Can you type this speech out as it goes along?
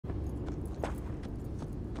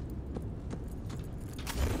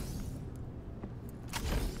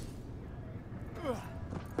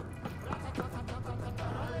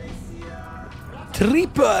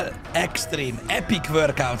Triple Extreme Epic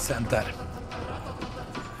Workout Center.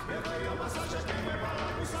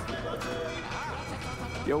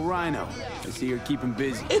 Yo, Rhino, I see you're keeping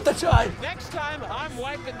busy. Itt a csaj! Next time I'm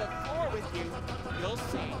wiping the floor with you, you'll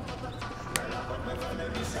see.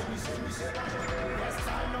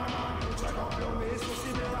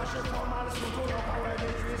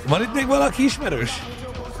 Van itt még valaki ismerős?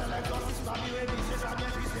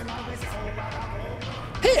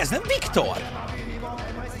 Hé, ez nem Viktor!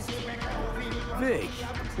 Vic,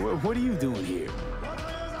 what are you doing here?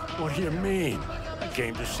 What do you mean? I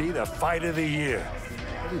came to see the fight of the year.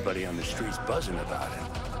 Everybody on the street's buzzing about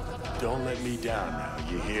it. Don't let me down now,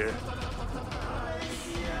 you hear?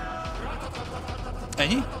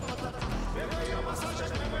 Ennyi?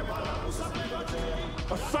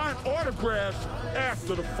 I sign autographs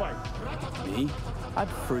after the fight. Me? I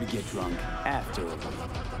prefer to get drunk after a win.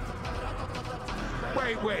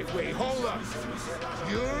 Wait, hold up.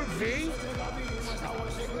 You're V?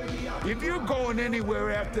 If you're going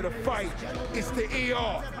anywhere after the fight, it's the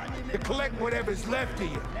ER to collect whatever's left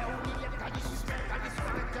of you.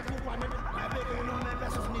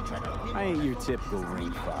 I ain't your typical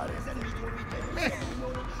ring fighter.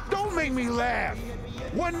 Don't make me laugh.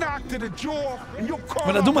 One knock to the jaw and you'll call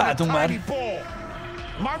Vele up a dumáltunk tiny már. ball.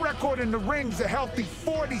 My record in the ring's a healthy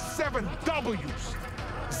 47 W's.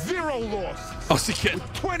 0 losses. Azt igen.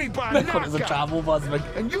 20 by Mekkora ez a knockout. csávó, bazd meg.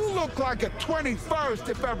 And you look like a 21st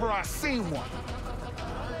if ever I seen one.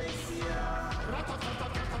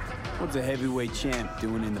 What's a heavyweight champ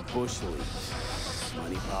doing in the Bush League?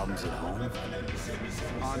 Money problems at home?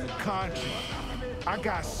 On the contrary, I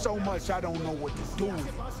got so much I don't know what to do with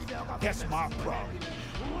it. That's my problem.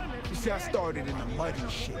 You see, I started in the mud and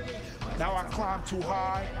shit. Now I climb too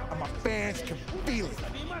high, and my fans can feel it.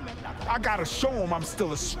 I gotta show them I'm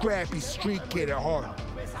still a scrappy street kid at heart.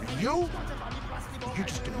 And you're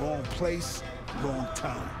just the wrong place, wrong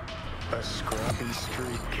time. A scrappy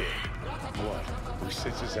street kid. What? Who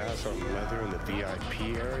sits his ass on leather in the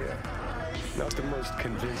VIP area? Not the most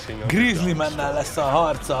convincing. Grizzly Man-nel lesz a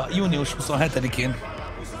harca június 27-én.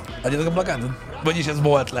 Adjátok a plakátot? Vagyis ez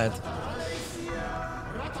volt lehet.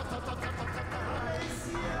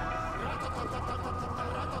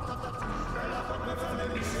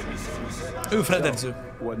 Ő Fred edző.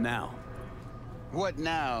 What now? What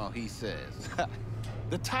now, he says.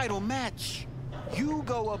 The title match. You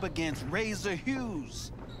go up against Razor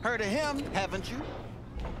Hughes. Heard of him, haven't you?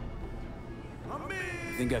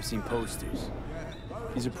 I think I've seen posters.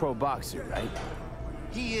 He's a pro boxer, right?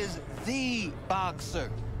 He is the boxer.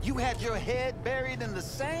 You had your head buried in the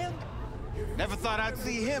sand? Never thought I'd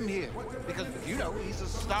see him here. Because, you know, he's a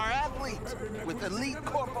star athlete with elite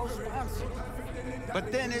corpo sponsors.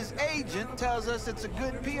 But then his agent tells us it's a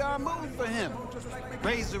good PR move for him.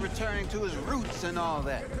 Razor returning to his roots and all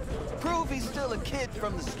that. Prove he's still a kid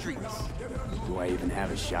from the streets. Do I even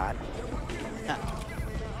have a shot?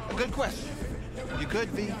 A good question. You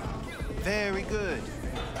could be. Very good.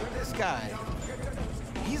 This guy,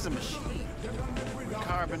 he's a machine.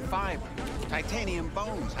 Carbon fiber, titanium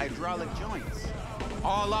bones, hydraulic joints.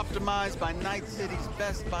 All optimized by Night City's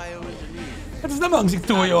best bioengineers. Hát ez nem hangzik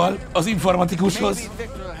túl jól az informatikushoz. Maybe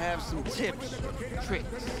Victor will have some tips,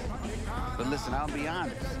 tricks. But listen, I'll be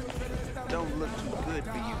honest. Don't look too good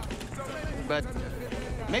for you. But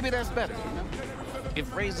maybe that's better, you know?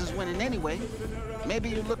 If Razor's winning anyway, maybe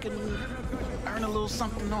you're looking to earn a little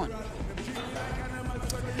something on it.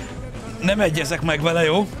 Nem egyezek meg vele,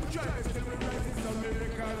 jó?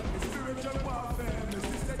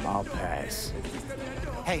 I'll pass.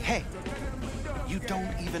 Hey, you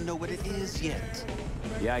don't even know what it is yet.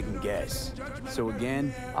 Yeah, I can guess. So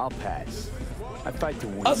again, I'll pass. I fight to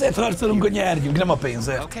win. Azért harcolunk, hogy nyerjünk, nem a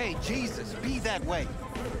pénzért. Okay, Jesus, be that way.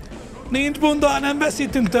 Nincs bunda, nem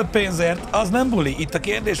veszítünk több pénzért. Az nem buli. Itt a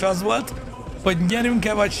kérdés az volt, hogy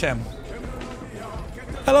nyerünk-e vagy sem.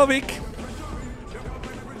 Hello, Vic.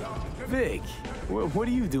 Vic, what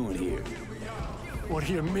are you doing here? What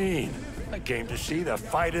do you mean? I came to see the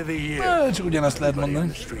fight of the year. Csak ugyanazt lehet Everybody on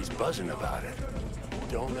mondani. the street's buzzing about it.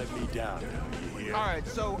 Don't let me down now, you hear? All right,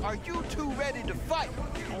 so are you two ready to fight?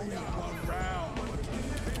 Only one round.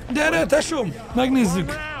 Gyere, tesóm, megnézzük.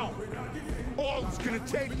 One round. All it's gonna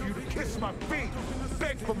take you to kiss my feet,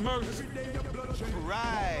 beg for mercy.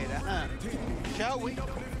 Right, Shall we?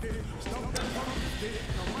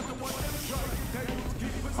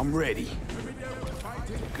 I'm ready.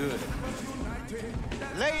 Good.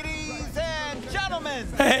 Ladies and gentlemen,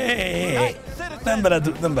 Hey, nem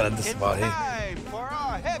beled it's szval, hé. time for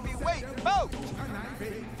our heavyweight bout.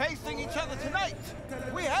 Facing each other tonight,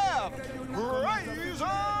 we have Razor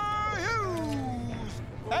Hughes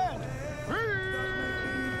and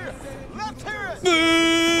hear it.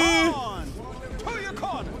 Come on, to your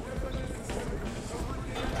corner.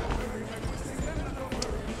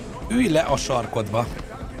 Ülj le a sarkodba.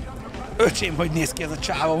 Öcsém, hogy néz ki ez a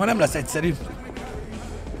csávó, ma nem lesz egyszerű.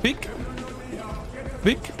 Vik?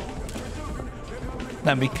 Vik?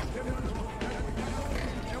 Nem Vik.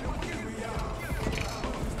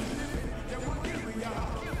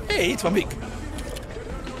 Hé, itt van Vik.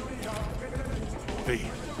 V,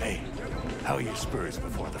 hey, how are your spurs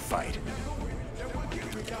before the fight?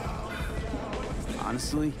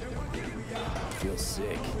 Honestly, I feel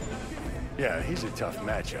sick. Yeah, he's a tough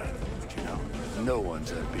matchup, but you know, no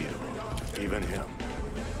one's unbeatable, even him.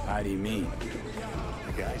 How do you mean?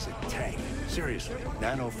 The guy's a tank. Seriously,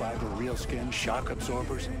 nanofiber, real skin, shock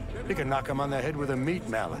absorbers. You can knock him on the head with a meat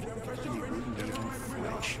mallet, and he wouldn't even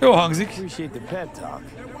flinch. Jó hangzik. Appreciate the pep talk.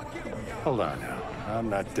 Hold on now, I'm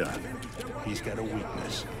not done. He's got a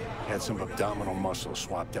weakness. Had some abdominal muscle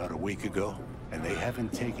swapped out a week ago, and they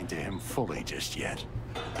haven't taken to him fully just yet.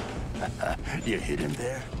 You hit him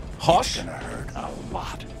there? Has? It's gonna hurt a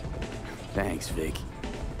lot. Thanks, Vic.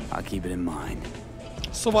 I'll keep it in mind.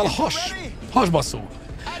 Szóval hasbaszó.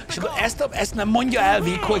 És akkor ezt nem mondja el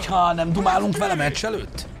Vik, hogyha nem dumálunk vele meccs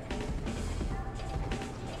előtt?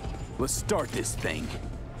 Let's start this thing.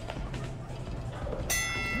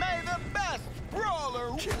 May the best brawler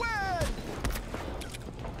win.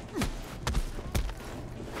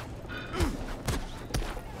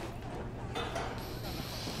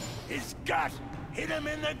 His gut! Hit him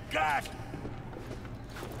in the gut!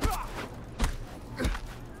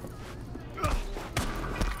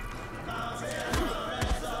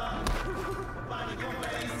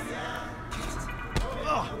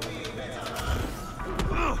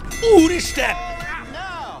 Úristen!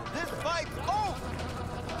 Now, this fight's over.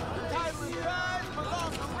 The title and prize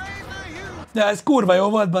belong to Razor Hughes. De ez kurva jó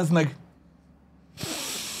volt, bazd meg.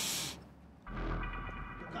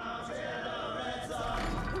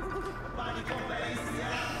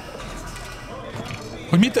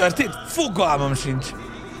 Hogy mi történt? Fogalmam sincs.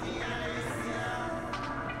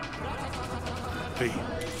 V.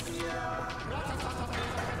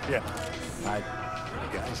 Yeah. The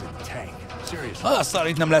guy's a tank. Seriously. Az szar,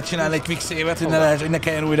 itt nem lehet csinálni egy quick save-et, hogy ne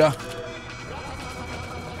kelljen újra.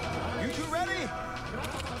 You two ready?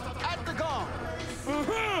 At the gong.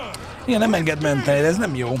 Igen, nem enged menteni, de ez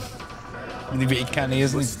nem jó. Mindig végig kell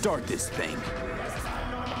nézni. Let's start this thing.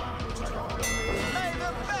 May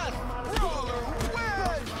the best brawler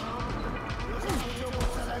win.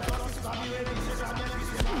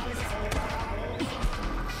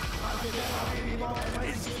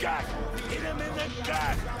 His gut! Hit him in the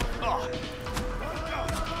gut! Oh.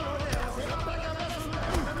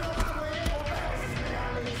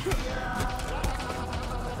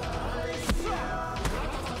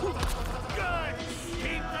 Good!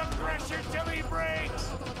 Keep the pressure till he breaks!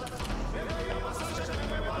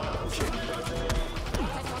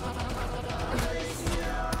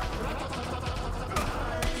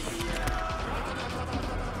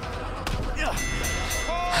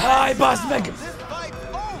 Háj, bazd meg! This fight's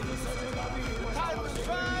over. The title and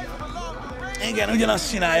prize belong to Razor. Igen, ugyanazt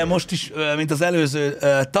csinálja most is, mint az előző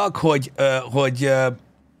tag, hogy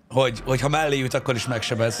ha mellé jut, akkor is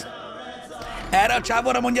megsebez. Erre a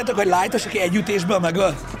csávóra mondjátok, hogy lightos, aki egy ütésből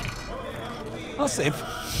megöl? Az szép.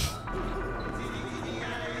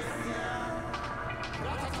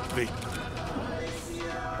 V.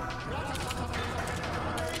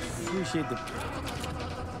 Appreciate the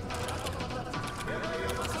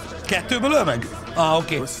Kettőből öl meg? Ah,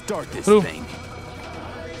 oké. Let's start this True. thing.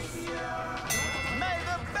 May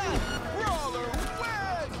the best brawler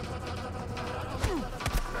win.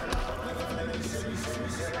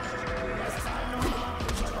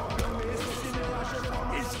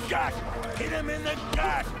 His gut! Hit him in the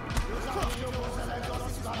gut!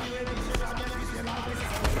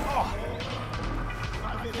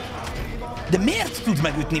 De miért tud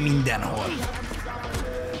megütni mindenhol?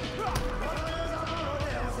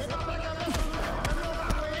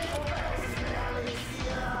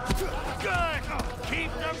 Good!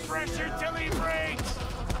 Keep the pressure till he breaks!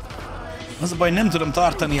 Az a baj, nem tudom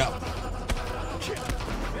tartani a...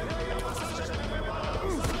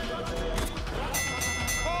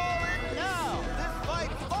 Call it now. This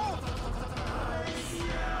fight's over.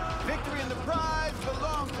 Victory and the prize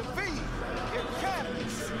belong to V. Your champion.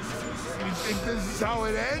 You think this is how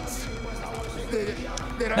it ends?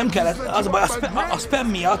 Nem kellett, az a baj, a spam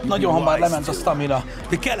miatt nagyon hamar lement a stamina.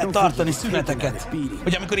 De kellett tartani szüneteket.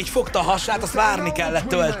 Hogy amikor így fogta a hasát, azt várni kellett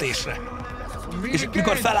töltésre. És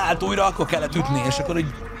mikor felállt újra, akkor kellett ütni, és akkor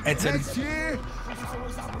így egyszerű. Next year,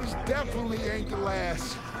 this definitely ain't the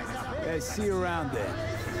last. Hey, see you around then.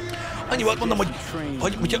 annyi volt, mondom,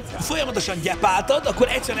 hogy hogyha folyamatosan gyepáltad, akkor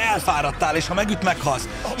egyszerűen elfáradtál, és ha megüt, meghalsz.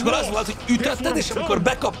 És akkor az volt, hogy ütötted, és amikor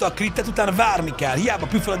bekapta a kritet, utána várni kell. Hiába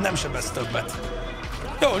püfölöd, nem sebez többet.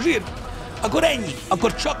 Jó, zsír. Akkor ennyi.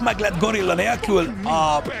 Akkor csak meg lett gorilla nélkül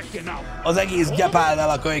az egész gyepáldal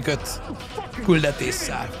a kölyköt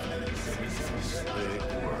küldetésszel.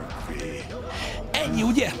 Ennyi,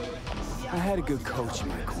 ugye? I had a good coach in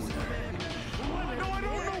my corner.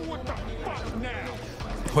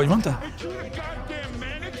 Hogy mondta?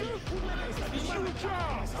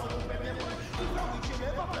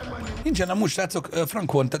 Nincsen amúgy, srácok,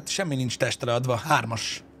 Frankon, tehát semmi nincs testre adva. 3-as.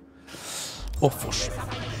 Offos.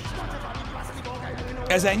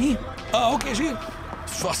 Ez ennyi? Oké, zsír.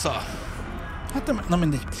 Fasza. Hát nem, na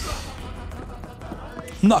mindegy.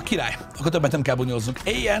 Na, király. Akkor többet nem kell bunyózzunk.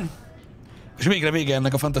 Éljen! És végre vége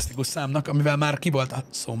ennek a fantasztikus számnak, amivel már ki volt a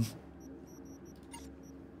szom.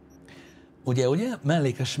 Ugye?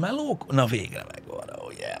 Mellékes melók? Na végre megvan,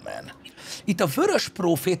 ugye, man. Itt a vörös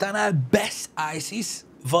profétánál Bess Isis,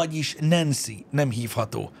 vagyis Nancy nem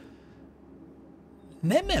hívható.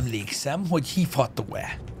 Nem emlékszem, hogy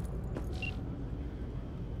hívható-e.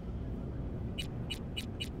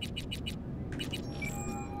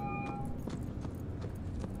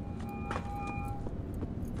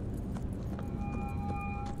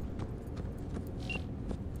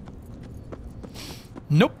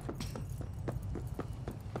 Nope.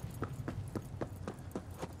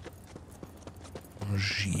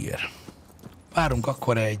 Zsír. Várunk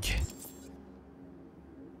akkor egy...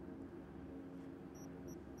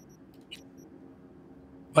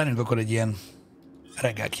 Várjunk akkor egy ilyen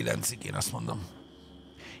reggel 9-ig, én azt mondom.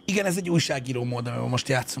 Igen, ez egy újságíró mód, amivel most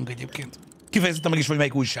játszunk egyébként. Kifejezetten meg is, hogy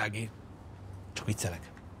melyik újságé. Csak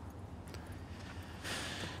viccelek.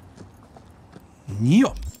 Jó.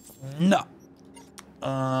 Na.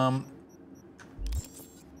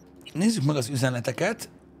 Nézzük meg az üzeneteket.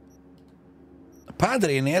 A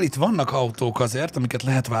Padrénél itt vannak autók azért, amiket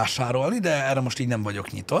lehet vásárolni, de erre most így nem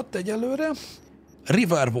vagyok nyitott egyelőre.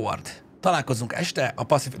 River Ward. Találkozunk este a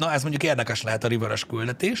Pacific... Na, ez mondjuk érdekes lehet a River-ös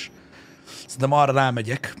küldetés. Szerintem arra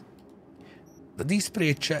rámegyek. A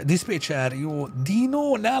dispatcher, jó.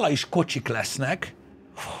 Dino, nála is kocsik lesznek.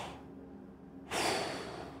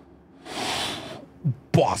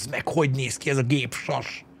 Bazd meg, hogy néz ki ez a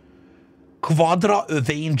gépsas. Quadra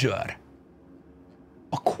Avenger.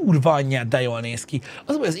 A kurva anyját, de jól néz ki.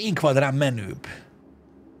 Az, hogy az én kvadrám menőbb.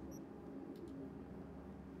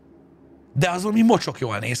 De az valami mocsok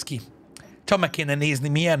jól néz ki. Csak meg kéne nézni,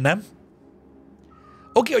 milyen, nem?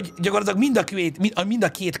 Oké, hogy gyakorlatilag mind a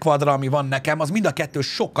két kvadra, ami van nekem, az mind a kettő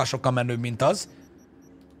sokkal-sokkal menőbb, mint az.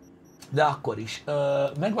 De akkor is.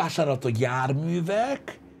 Megvásárolható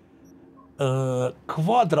járművek.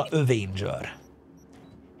 Quadra Avenger.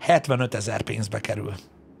 75 000 pénzbe kerül.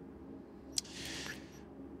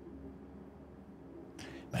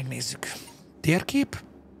 Megnézzük. Térkép.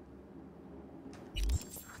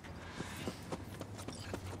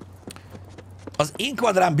 Az én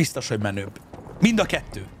kvadrám biztos, hogy menőbb. Mind a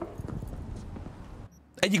kettő.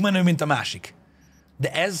 Egyik menő, mint a másik.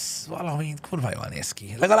 De ez valami kurva jól néz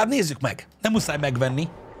ki. Legalább nézzük meg. Nem muszáj megvenni.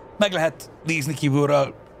 Meg lehet nézni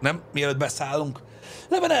kívülről, nem? Mielőtt beszállunk.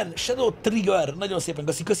 Levenen, Shadow Trigger, nagyon szépen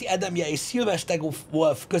köszi. Köszi Edemje és Szilvester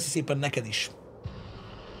Wolf, köszi szépen neked is.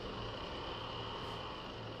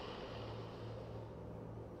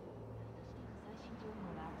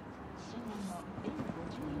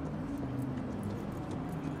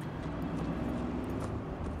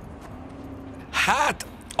 Hát,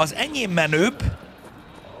 az enyém menőbb,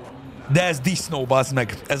 de ez disznó, bazd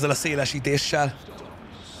meg, ezzel a szélesítéssel.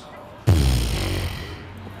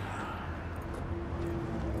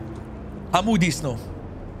 Amúgy disznó.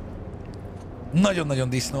 Nagyon-nagyon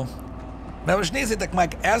disznó. Mert most nézzétek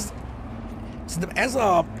meg, szerintem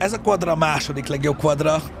ez a kvadra a második legjobb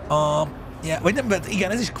kvadra. Vagy nem,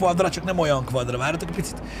 igen, ez is kvadra, csak nem olyan kvadra. Várjatok egy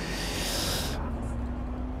picit.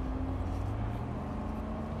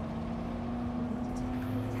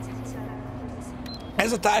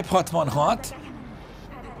 Ez a Type 66.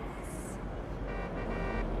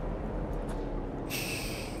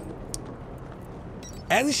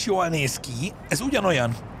 Ez is jól néz ki. Ez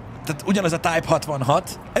ugyanolyan. Tehát ugyanaz a Type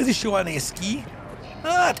 66. Ez is jól néz ki.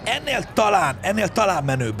 Hát ennél talán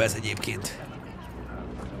menőbb ez egyébként.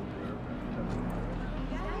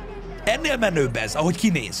 Ennél menőbb ez, ahogy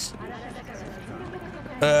kinéz.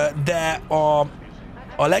 De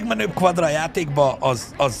a legmenőbb kvadra játékban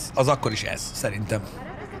az akkor is ez, szerintem.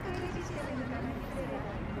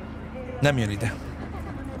 Nem jön ide.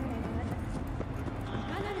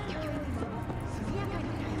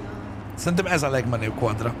 Szerintem ez a legmenőbb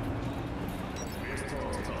kvadra.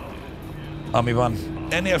 Ami van.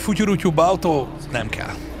 Ennél futyurutyúbb autó nem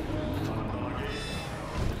kell.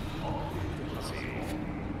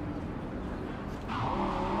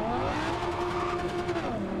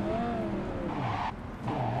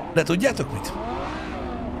 De tudjátok mit?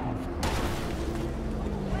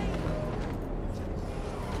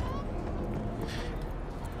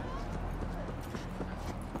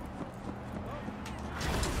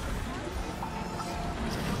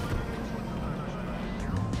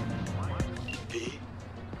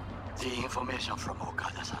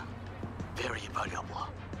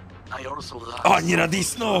 Annyira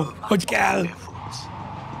disznó, hogy kell.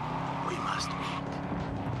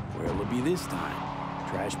 Where'll it be this time?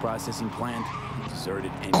 Trash processing plant,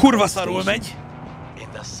 deserted Kurva szarul megy.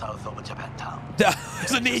 De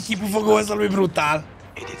ez a 4 kipufogó, ez valami brutál.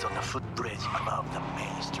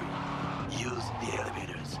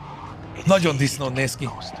 Nagyon disznón néz ki.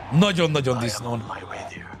 Nagyon-nagyon disznón.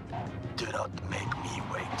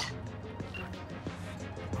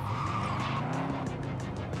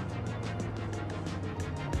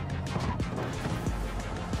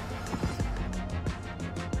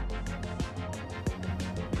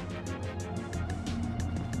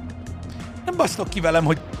 Nem basztok ki velem,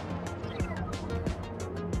 hogy...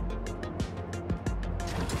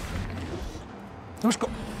 Most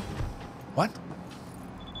What?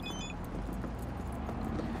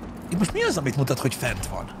 Itt most mi az, amit mutat, hogy fent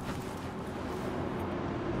van?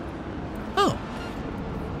 Oh.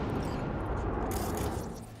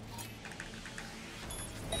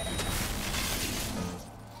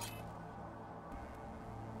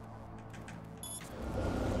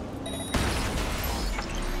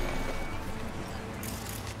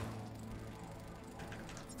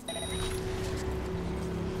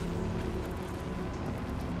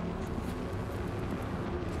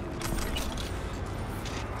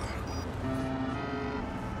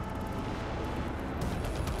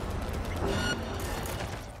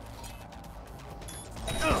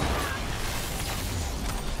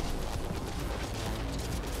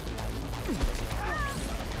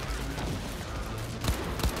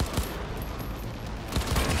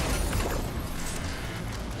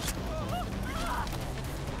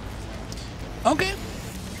 Oké.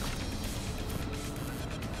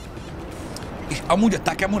 És amúgy a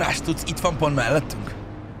Takemurás tudsz itt van pont mellettünk?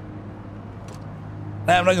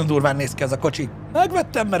 Nem, nagyon durván néz ki ez a kocsi.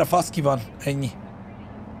 Megvettem, mert a fasz ki van. Ennyi.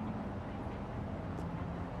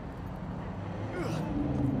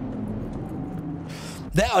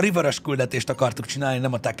 De a River-ös küldetést akartuk csinálni,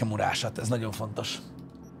 nem a Takemurásat. Ez nagyon fontos.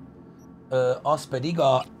 Az pedig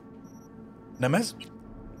a... Nem ez?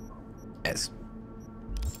 Ez.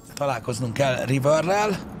 Találkoznunk kell Riverrel.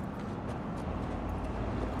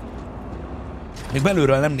 Még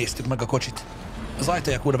belülről nem néztük meg a kocsit. Az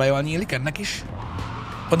ajtaja kurva jól nyílik ennek is.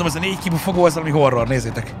 Mondom, ez a 4 kibufogó, az valami horror,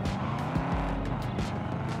 nézzétek.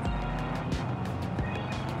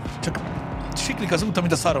 Csak siklik az úton,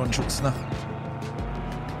 mint a szaron csúszna.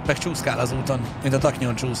 Meg csúszkál az úton, mint a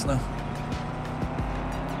taknyon csúszna.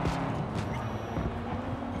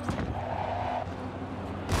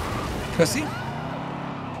 Köszi.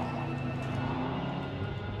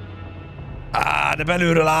 De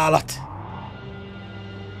belülről állat.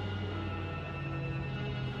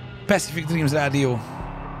 Pacific Dreams rádió.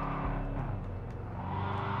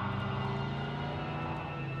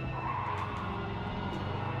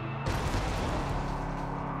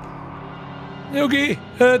 Nyugi,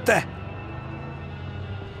 te!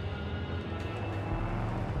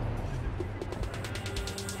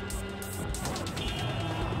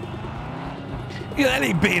 Igen,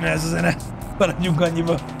 elég béna ez a zene. Maradjunk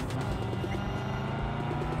annyiba.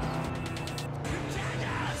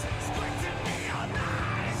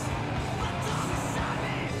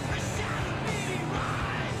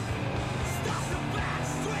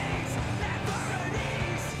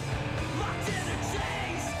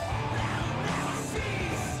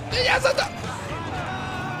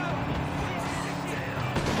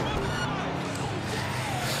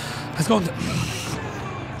 Ez gond.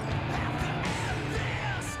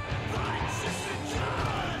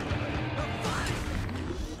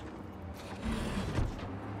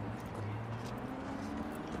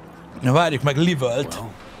 Na várjuk meg Livelt.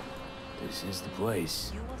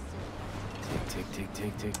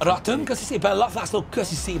 Ratön, köszi szépen, László,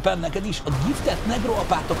 köszi szépen neked is. A giftet Negro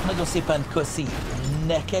apátok nagyon szépen köszi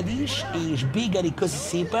neked is, és Bégeri köszi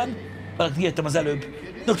szépen. Valaki írtam az előbb.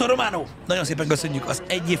 Dr. Romano, nagyon szépen köszönjük az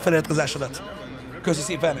 1 év feliratkozásodat. Köszi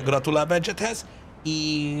szépen, gratulál badge-hez,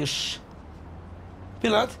 és...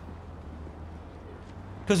 Pillanat.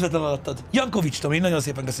 Közvetlen alattad. Jankovics Tomi, nagyon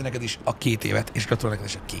szépen köszi neked is a 2 évet, és gratulál neked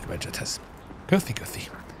is a kék badge-hez. Köszi.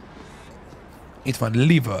 Itt van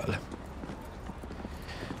Level.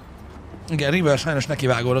 Igen, River sajnos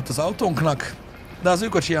nekivágódott az autónknak, de az ő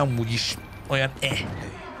kocsi amúgy is olyan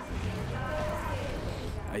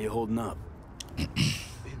How you holding up?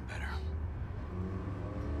 Been better.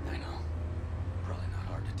 I know. Probably not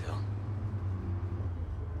hard to tell.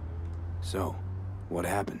 So, what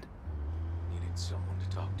happened? Needed someone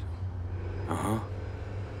to talk to. Uh-huh.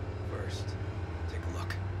 First, take a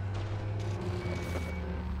look.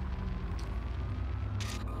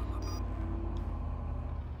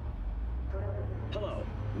 Hello,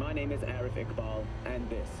 my name is Arif Iqbal, and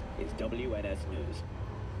this is WNS News.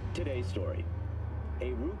 Today's story.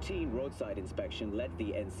 A routine roadside inspection led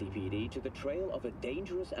the NCPD to the trail of a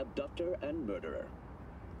dangerous abductor and murderer.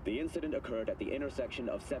 The incident occurred at the intersection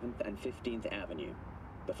of 7th and 15th Avenue.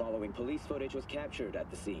 The following police footage was captured at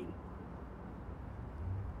the scene.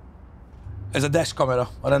 Ez a dash kamera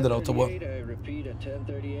a rendőrautóból.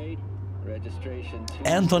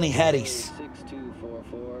 Anthony Harris.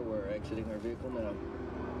 6244, we're exiting our vehicle now.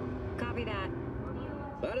 Copy that.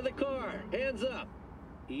 Out of the car, hands up.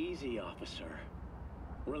 Easy, officer.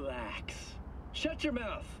 Relax. Shut your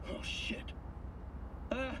mouth. Oh, shit.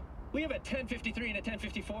 We have a 1053 and a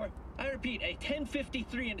 1054. I repeat, a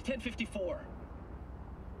 1053 and a 1054.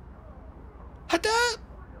 Hát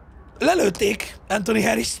lelőtték Anthony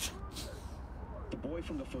Harris-t. The boy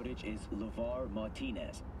from the footage is LeVar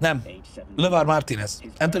Martinez. Nem, LeVar Martinez.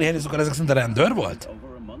 Anthony Harris akkor ezek szerint a rendőr volt?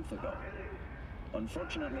 Over a month ago.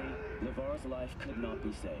 Unfortunately, LeVar's life could not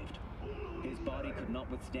be saved. His body could not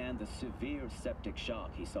withstand the severe septic shock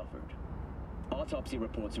he suffered. Autopsy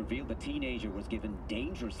reports revealed the teenager was given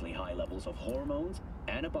dangerously high levels of hormones,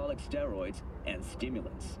 anabolic steroids, and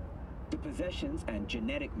stimulants. The possessions and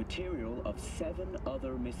genetic material of 7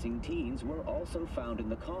 other missing teens were also found in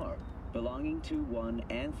the car, belonging to one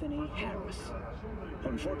Anthony Harris.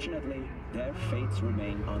 Unfortunately, their fates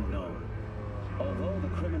remain unknown. Although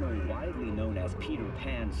the criminal widely known as Peter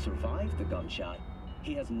Pan survived the gunshot,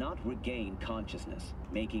 he has not regained consciousness,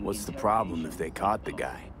 making What's the problem if they caught the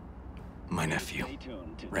guy? My nephew,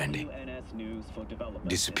 Randy,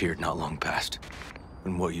 disappeared not long past.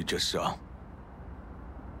 And what you just saw,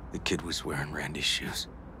 the kid was wearing Randy's shoes.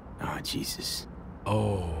 Oh, Jesus.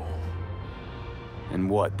 Oh. And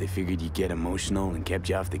what, they figured you'd get emotional and kept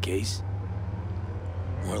you off the case?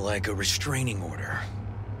 More like a restraining order.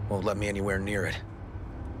 Won't let me anywhere near it.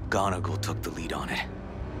 Gonigal took the lead on it.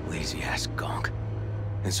 Lazy-ass gonk.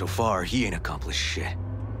 And so far, he ain't accomplished shit.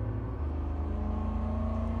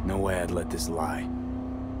 No way I'd let this lie.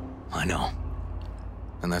 I know.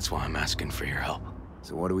 And that's why I'm asking for your help.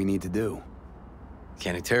 So what do we need to do?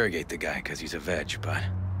 Can't interrogate the guy because he's a veg, but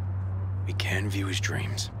we can view his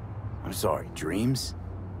dreams. I'm sorry, dreams?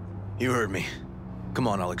 You heard me. Come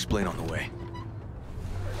on, I'll explain on the way.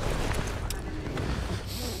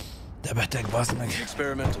 De beteg, bazd meg.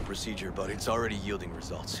 Experimental procedure, but it's already yielding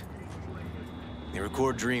results. They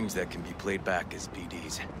record dreams that can be played back as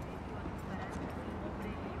PDs.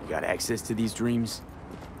 You got access to these dreams?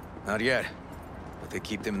 Not yet, but they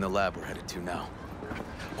keep them in the lab we're headed to now.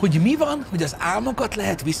 Hogy mi van, hogy az álmokat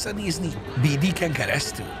lehet visszanézni BD-ken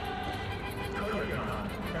keresztül?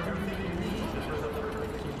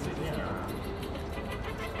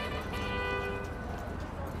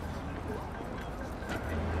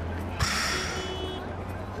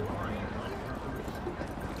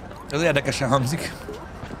 Ez érdekesen hangzik.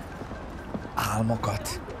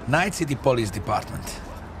 Álmokat. Night City Police Department.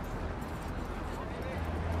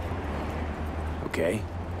 Okay.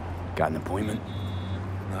 Got an appointment?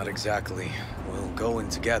 Not exactly. We'll go in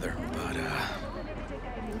together, but,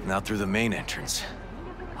 not through the main entrance.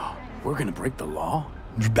 We're gonna break the law?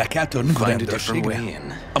 Be kell törnünk a Find a different way rendőrségre.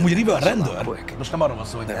 in. Amúgy River rendőr. Most nem arról van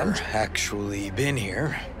szó, hogy nem. Never actually been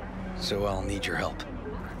here, so I'll need your help.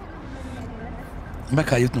 Be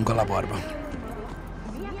kell jutnunk a laborba.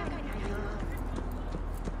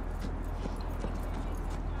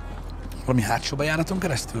 Valami hátsó bejáraton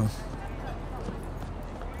keresztül?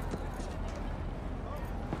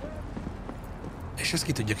 És ezt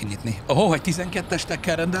ki tudja kinyitni. Oh, egy 12-es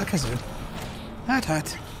tekkel rendelkező?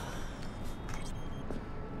 Hát.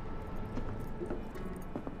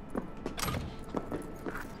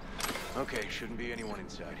 Okay, shouldn't be anyone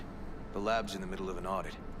inside. The lab's in the middle of an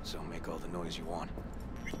audit, so make all the noise you want.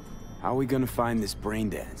 How are we gonna find this brain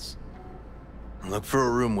dance? Look for a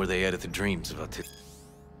room where they edit the dreams of autistic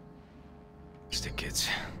kids.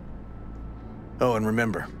 Oh, and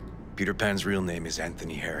remember, Peter Pan's real name is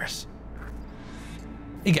Anthony Harris.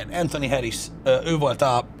 Igen, Anthony Harris. Ő volt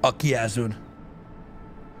a kijelzőn.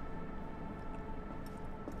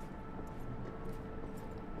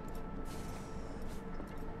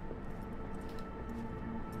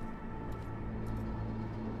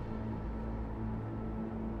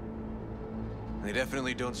 They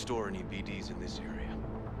definitely don't store any BDs in this area.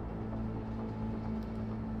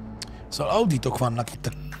 Szóval auditok vannak itt a...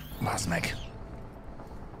 Bázd meg.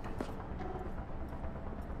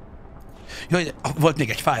 Jaj, volt még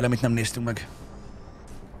egy fájl, amit nem néztünk meg.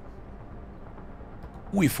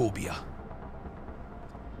 Új fóbia.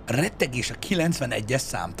 Rettegés a 91-es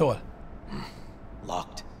számtól.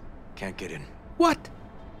 Locked. Can't get in. What?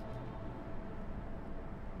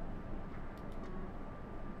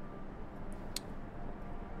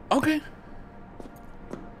 Oké. Okay.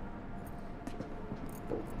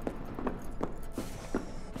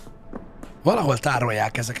 Valahol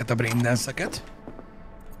tárolják ezeket a braindance-eket.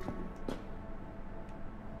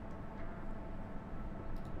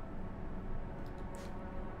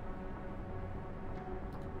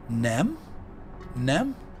 Nem.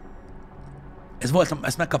 Nem. Ez volt,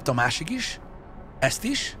 ezt megkapta a másik is. Ezt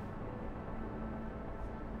is.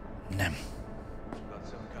 Nem.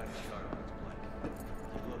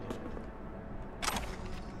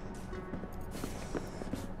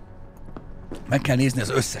 Meg kell nézni az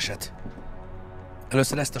összeset.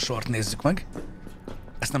 Először ezt a sort nézzük meg.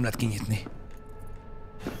 Ezt nem lehet kinyitni.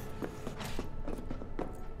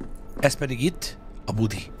 Ez pedig itt a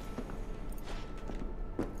budi.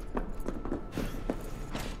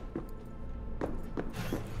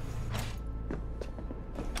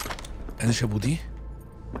 Ez is a budi.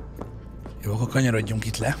 Jó, akkor kanyarodjunk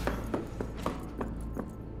itt le.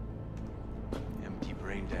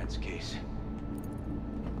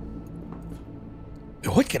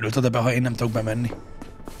 Jó, hogy került oda be, ha én nem tudok bemenni?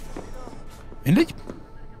 Mindegy.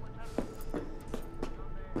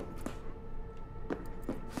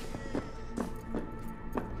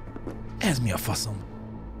 Ez mi a faszom?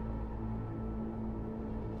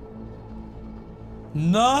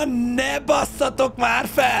 Na, ne basszatok már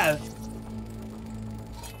fel!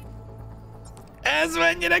 Ez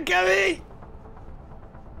mennyire kemény!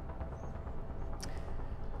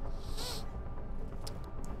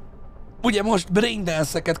 Ugye most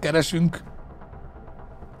braindance-eket keresünk.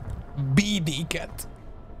 BD-ket.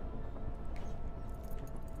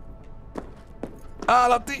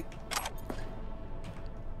 Állati!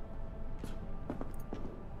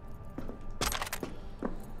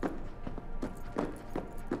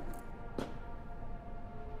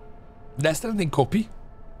 De ezt nem copy.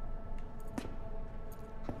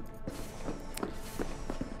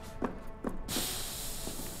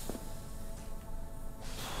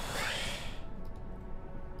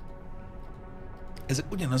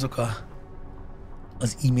 Ezek ugyanazok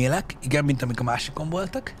az e-mailek, igen, mint amik a másikon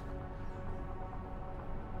voltak.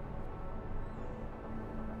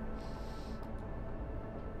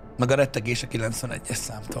 Meg a rettegés a 91-es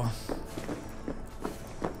számtól.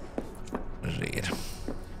 Zsír.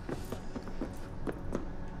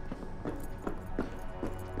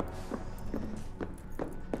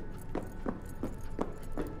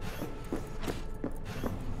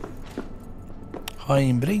 Ha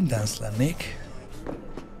én braindance lennék,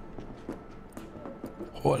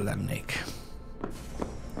 hol lennék?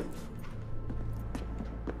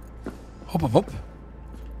 Hopp, hopp, hopp.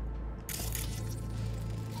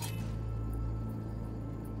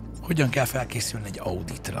 Hogyan kell felkészülni egy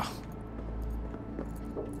auditra?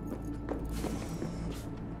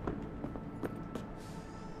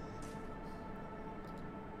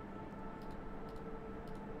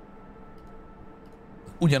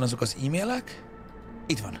 Ugyanazok az e-mailek.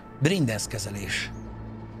 Itt van. Braindance kezelés.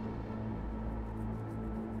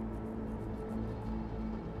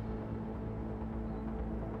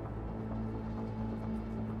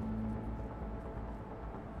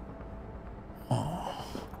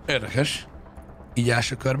 Érdekes. Így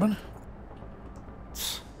első körben.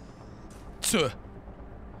 Cö.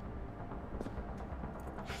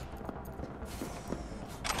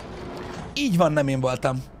 Így van, nem én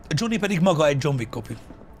voltam. Johnny pedig maga egy John Wick copy.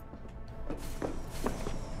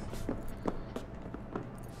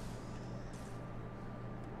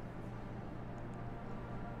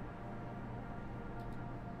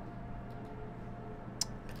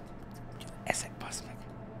 Ezek, bassz meg.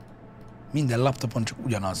 Minden laptopon csak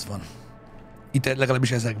ugyanaz van. Itt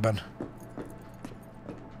legalábbis ezekben.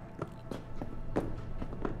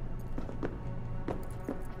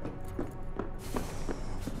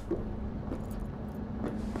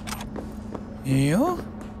 Jó.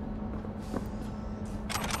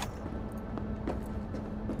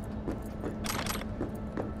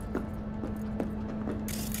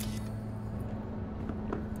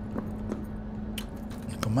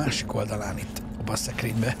 A másik oldalán itt, a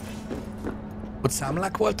szekrénybe. Ott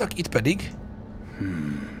számlák voltak, itt pedig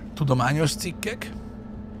tudományos cikkek.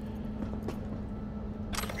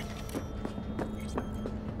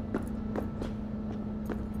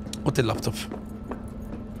 Ott egy laptop.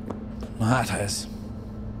 Na hát, ha ez.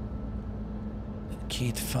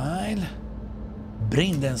 2 fájl.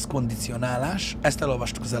 Braindance kondicionálás. Ezt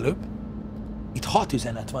elolvastuk az előbb. Itt 6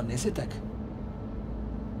 üzenet van, nézzétek.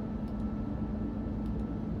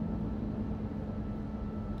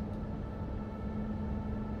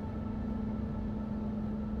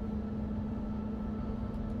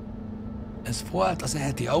 Ez volt, az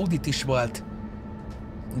eheti audit is volt.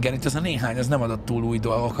 Igen, itt az a néhány, az nem adott túl új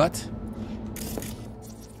dolgokat.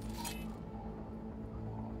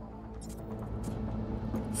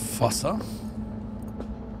 Fasza.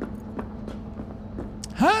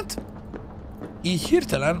 Hát, így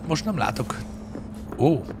hirtelen most nem látok.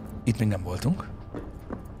 Ó, itt még nem voltunk.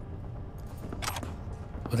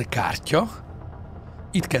 Ott egy kártya.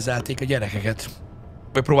 Itt kezelték a gyerekeket.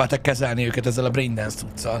 Vagy próbálták kezelni őket ezzel a Braindance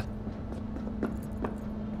cuccal.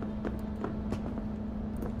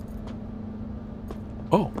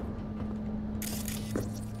 Ó.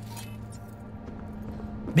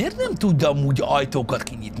 Miért nem tudja amúgy ajtókat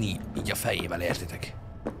kinyitni így a fejével, értitek?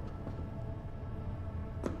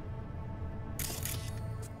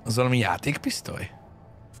 Az valami játékpisztoly?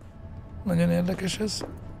 Nagyon érdekes ez.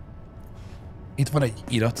 Itt van egy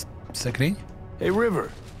irat szekrény. Hey, River.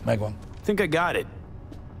 Megvan. Think I got it.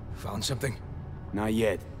 Found something? Not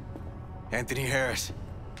yet. Anthony Harris.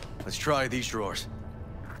 Let's try these drawers.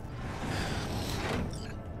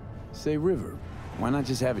 Say, River, why not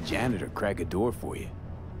just have a janitor crack a door for you?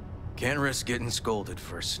 Can't risk getting scolded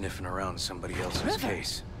for sniffing around somebody else's River.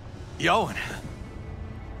 case. Yowen!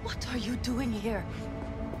 What are you doing here?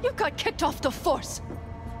 You got kicked off the force.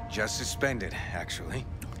 Just suspended, actually.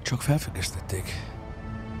 Csak felfüggesztették.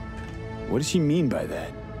 What does she mean by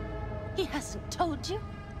that? He hasn't told you?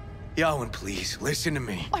 Yowen, please, listen to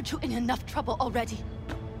me. Aren't you in enough trouble already?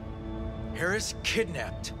 Harris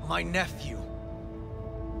kidnapped my nephew.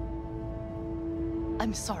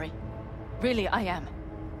 I'm sorry. Really, I am.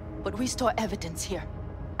 But we store evidence here.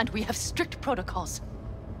 And we have strict protocols.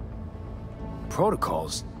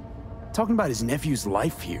 Protocols? Talking about his nephew's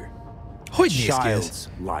life here. Hogy néz ki ez? Child's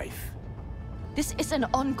life. This is an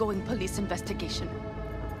ongoing police investigation.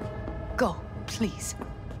 Go, please.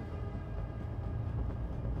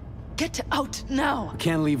 Get out now! I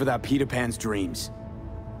can't leave without Peter Pan's dreams.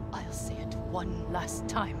 I'll say it one last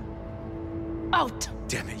time. Out!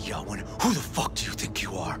 Damn it, Yowen. Who the fuck do you think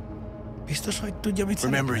you are? Biztos, hogy tudja, mit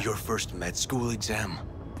Remember szeretne? your first med school exam?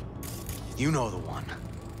 You know the one.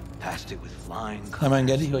 Passed it with flying colors. Nem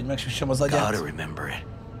engedi, hogy megsüssem az agyát. Gotta remember it.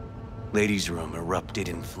 Ladies' room erupted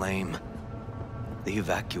in flame. They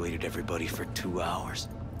evacuated everybody for 2 hours.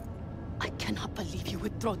 I cannot believe you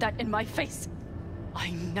would throw that in my face.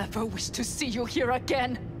 I never wish to see you here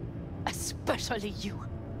again. Especially you.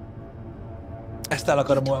 Ezt el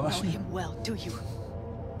akarom Know olvasni. him well, do you?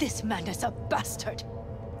 This man is a bastard.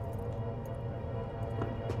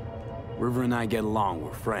 River and I get along,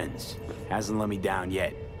 we're friends. Hasn't let me down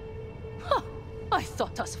yet. Huh. I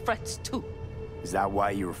thought us friends too. Is that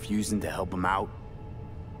why you're refusing to help him out?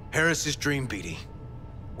 Harris's dream, Beatty.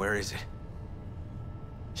 Where is it?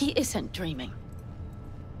 He isn't dreaming.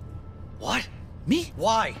 What? Mi?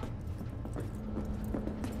 Why?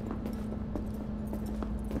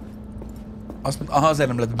 Azt mondta, aha, azért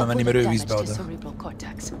nem lehet bemenni, mert ő Damage vízbe to oda. cerebral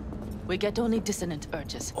cortex. We get only dissonant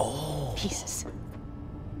urges. Oh. Pieces.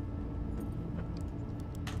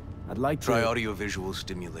 I'd like Try to... audiovisual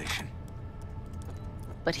stimulation.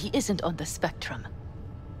 But he isn't on the spectrum.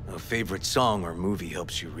 A favorite song or movie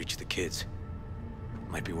helps you reach the kids.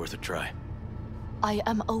 Might be worth a try. I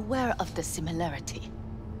am aware of the similarity.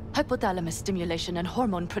 Hypothalamus stimulation and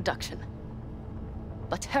hormone production.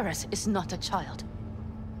 But Harris is not a child.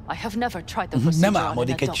 I have never tried the procedure Nem on an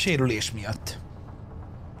álmodik egy adult. sérülés miatt.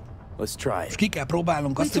 Let's try És it. ki kell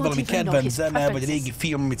próbálnunk azt, hogy valami kedvenc zene, vagy régi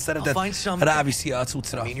film, amit szeretett, ráviszi a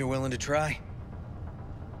cuccra. I mean, you're willing to try?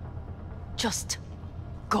 Just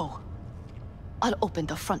go. I'll open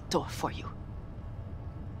the front door for you.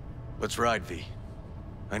 Let's ride, V.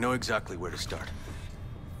 I know exactly where to start.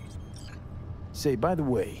 Say, by the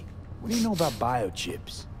way, what do you know about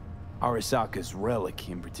biochips? Arasaka's relic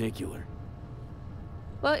in particular.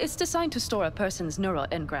 Well, it's designed to store a person's neural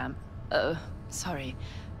engram. Sorry.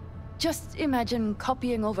 Just imagine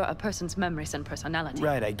copying over a person's memories and personality.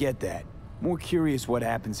 Right, I get that. More curious what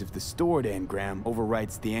happens if the stored engram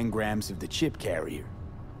overwrites the engrams of the chip carrier.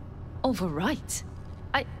 Overwrite?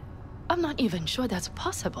 I'm not even sure that's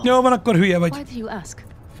possible. Jó van, akkor hülye vagy. Why do you ask?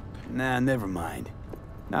 Nah, never mind.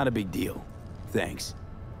 Not a big deal. Thanks.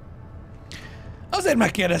 Azért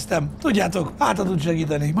megkérdeztem. Tudjátok, hát tud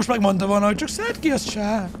segíteni. Most megmondta volna, hogy csak szedd ki, azt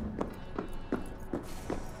se.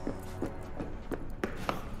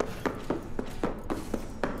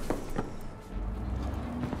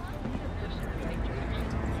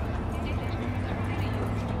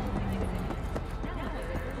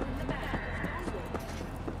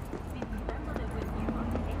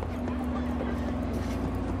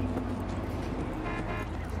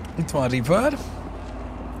 Itt van River.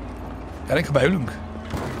 Elég, ha beülünk?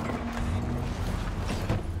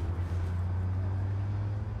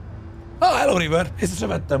 Hello River! Észre sem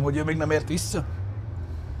vettem, hogy ő még nem ért vissza.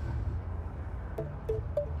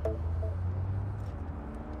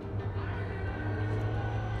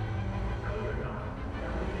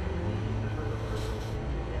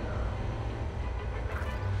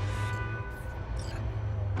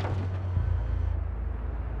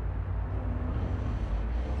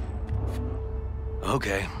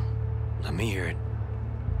 Okay, let me hear it.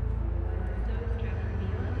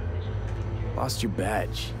 Lost your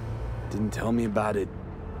badge. Didn't tell me about it.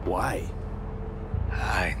 Why?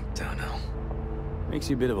 I don't know. Makes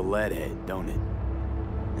you a bit of a leadhead, don't it?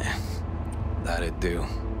 That'd do.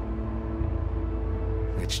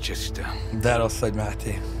 It's just, De rossz vagy,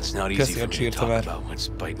 Máté. it's not easy Köszi, for hogy me to sírta talk már. about what's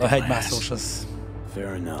biting A my hegymászós ass. az...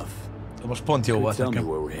 Fair enough. Most pont jó volt Tell me nekem.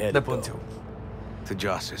 where we're headed, De pont jó. To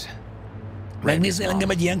Joss's. Megnéznél engem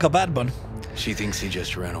egy ilyen kabátban? She thinks he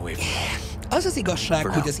just ran away from home. Az az igazság,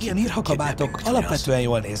 hogy az ilyen írhakabátok alapvetően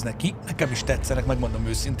jól néznek ki, nekem is tetszenek, megmondom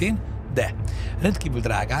őszintén, de rendkívül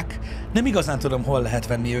drágák, nem igazán tudom, hol lehet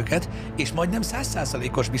venni őket, és majdnem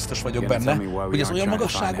 100%-os biztos vagyok benne, hogy az olyan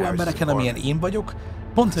magasságú embereken, amilyen én vagyok,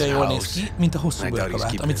 pont olyan jól néz ki, mint a hosszú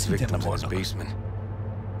bőrkabát, amit szintén nem hordnak.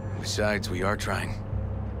 Besides, we are trying.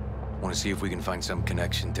 Want to see if we can find some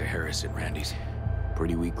connection to Harris at Randy's.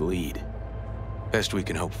 Pretty weak lead. Best we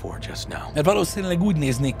can hope for just now. Mert valószínűleg úgy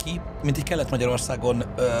néznék ki, mint egy Kelet-Magyarországon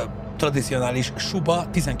tradicionális suba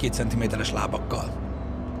 12 cm-es lábakkal.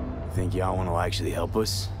 Think y'all want to actually help us?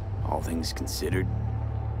 All things considered.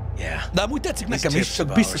 Yeah. De amúgy tetszik nekem is,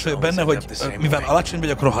 csak biztos vagyok benne, hogy mivel alacsony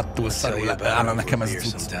vagyok, rohadtul szarul állna nekem ez a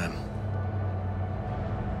cucc.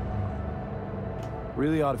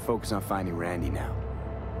 Really ought to focus on finding Randy now.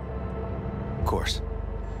 Of course.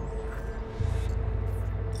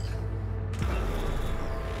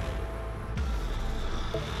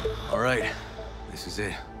 All right, this is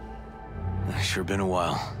it. Sure been a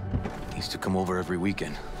while. Used to come over every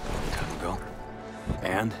weekend. Long time ago.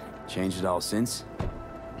 And? Changed it all since?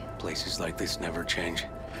 Places like this never change.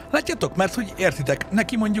 Látjátok, mert hogy értitek,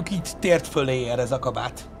 neki mondjuk így tért fölé ér ez a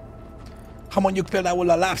kabát. Ha mondjuk például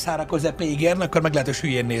a lábszára közepéig érne, akkor meglehetős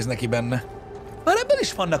hülyén néz neki benne. Már ebből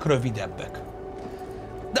is vannak rövidebbek.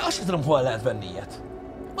 De azt sem tudom, hol lehet venni ilyet.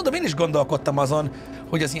 Mondom, én is gondolkodtam azon,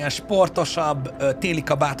 hogy az ilyen sportosabb téli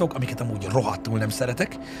kabátok, amiket amúgy rohadtul nem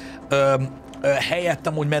szeretek, helyett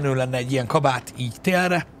amúgy menő lenne egy ilyen kabát így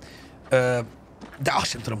télre, de azt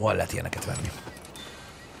sem tudom, hol lehet ilyeneket venni.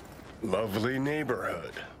 Lovely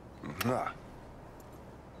neighborhood.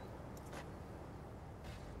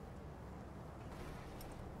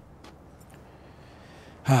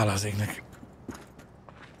 Hála az égnek.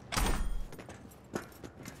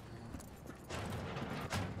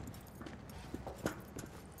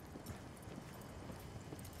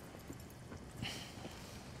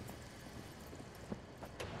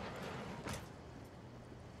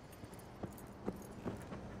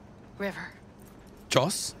 River.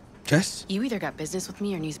 Joss? Jess? You either got business with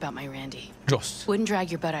me or news about my Randy. Joss. Wouldn't drag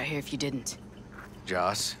your butt out here if you didn't.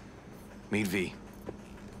 Joss, meet V.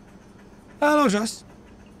 Hello, Joss.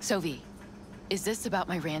 So V, is this about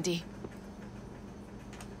my Randy?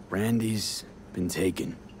 Randy's been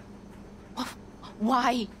taken.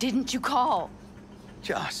 Why didn't you call?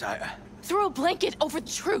 Joss, Throw a blanket over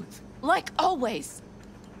the truth, like always.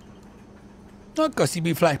 Akkor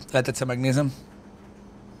CB-Fly. Lehet egyszer megnézem.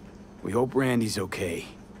 We hope Randy's okay,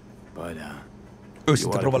 but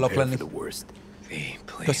Őszinte próbálok lenni. V,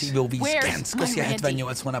 Köszi please. Jó Scans, köszi a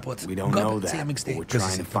 78 hónapot. We don't know that, CMXD, but we're köszi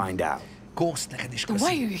trying to szépen. find out. Ghost, neked is Why are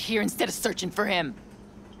köszi. you here instead of searching for him?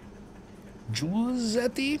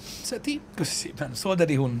 Giuseppe, Szeti, köszi szépen.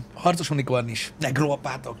 Solderi Hun, Harcos Unikornis,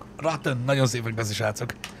 Negróapátok, Ratten, nagyon szépen köszi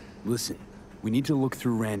srácok. Listen, we need to look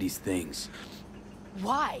through Randy's things.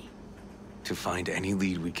 Why? To find any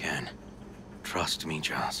lead we can. Trust me,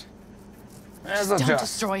 Joss. Don't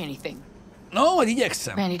destroy anything. No, majd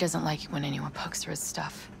igyekszem. Randy doesn't like it when anyone pokes through his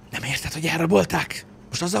stuff. Nem érted, hogy elrabolták?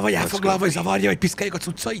 Most azzal vagy elfoglalva, hogy zavarja, hogy piszkáljuk a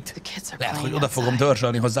cuccait? The kids are Lehet, hogy playing oda fogom outside.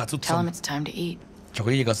 dörzsölni hozzá a Tell cuccom. him it's time to eat. Csak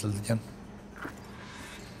hogy így igaz legyen.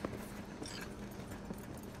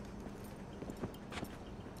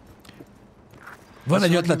 Van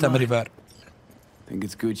egy ötletem, River. Think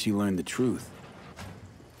it's good she learned the truth.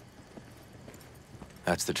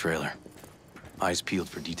 That's the trailer. Eyes peeled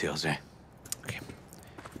for details, eh? Okay.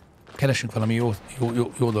 Keresünk valami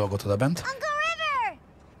jó dolgot oda bent. Uncle River!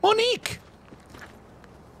 Monique!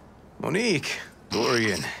 Monique,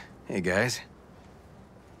 Dorian. Hey, guys.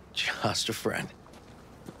 Just a friend.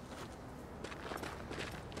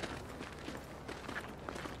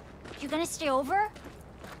 You gonna stay over?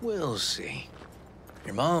 We'll see.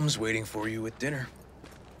 Your mom's waiting for you with dinner.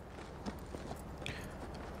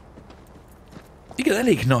 Igen,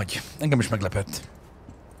 elég nagy. Engem is meglepett.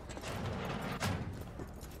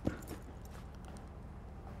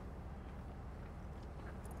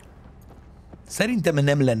 Szerintem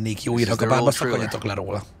nem lennék jó írhakabálba, szakadjatok le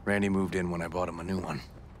róla. Randy moved in when I bought him a new one.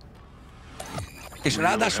 És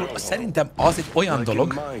ráadásul szerintem az egy olyan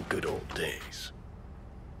dolog...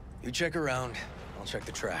 You check around, I'll check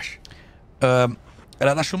the trash.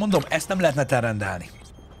 Ráadásul mondom, ezt nem lehetne elrendelni.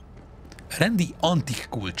 Randy antik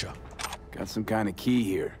kulcsa. Got some kind of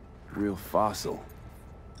key here. Real fossil.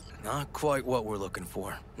 Not quite what we're looking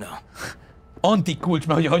for, no. Antik kulcs,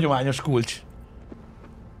 mert hogy a hagyományos kulcs.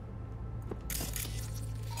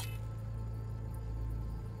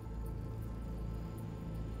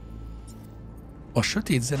 A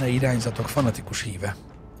sötét zene irányzatok fanatikus híve.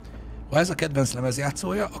 Ha ez a kedvenc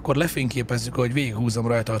lemezjátszója, akkor lefényképezzük, ahogy végighúzom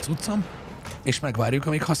rajta a cuccom, és megvárjuk,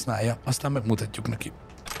 amíg használja, aztán megmutatjuk neki.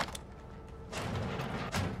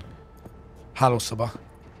 Hálószoba.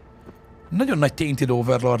 Nagyon nagy Tainted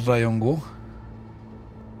Overlord rajongó.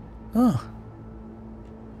 Ah.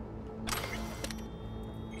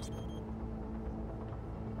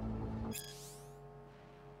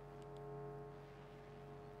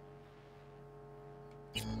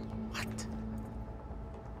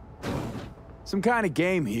 Some kind of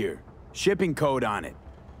game here. Shipping code on it.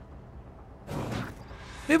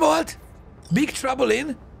 Mi volt? Big Trouble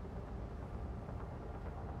in?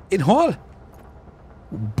 In hol?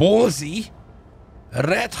 Ballsy?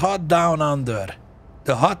 Red Hot Down Under.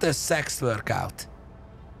 The hottest sex workout.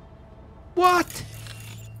 What?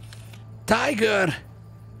 Tiger.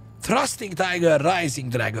 Thrusting Tiger Rising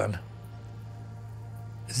Dragon.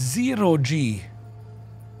 Zero G.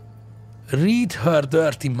 Read Her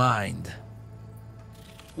Dirty Mind.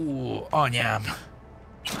 Anyám.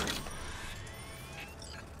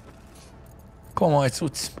 Komoly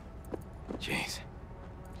cucc. Jeez.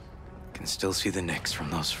 Can still see the nicks from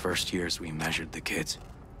those first years we measured the kids.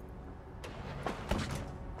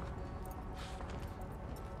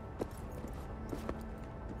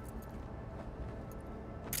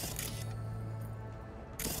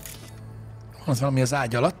 Az valami az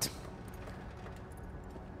ágy alatt.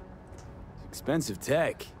 Expensive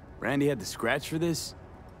tech. Randy had to scratch for this?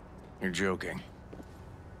 You're joking.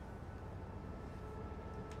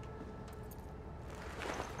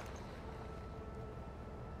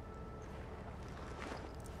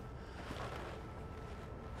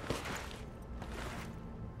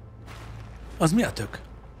 Az mi a tök?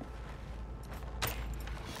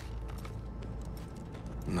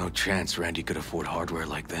 No chance Randy could afford hardware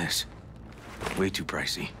like this. Way too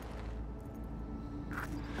pricey.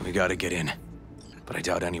 We gotta get in. But I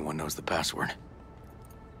doubt anyone knows the password.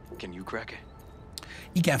 Can you crack it?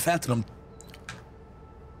 Igen, fel tudom.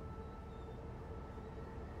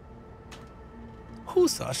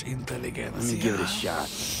 Húszas intelligencia. Let me give it a shot.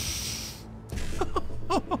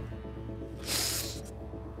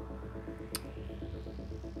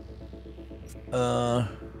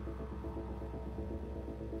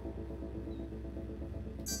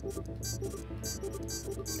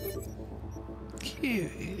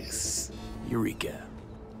 Kész. Eureka.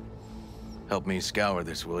 Help me scour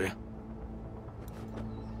this, will you?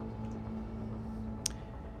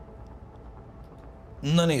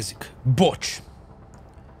 Na nézzük. Bocs.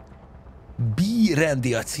 B.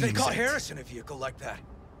 Randy a címzet. They caught Harris in a vehicle like that.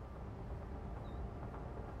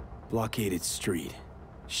 Blockaded street.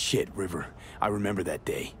 Shit, River. I remember that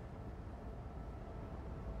day.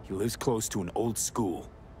 He lives close to an old school.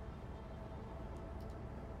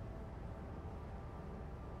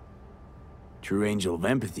 True angel of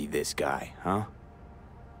empathy, this guy, huh?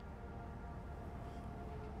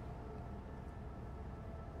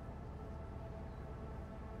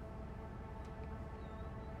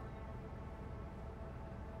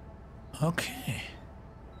 Okay.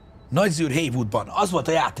 Nagyzűr Haywoodban. Az volt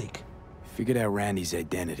a játék. Figured out Randy's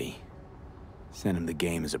identity. Sent him the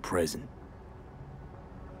game as a present.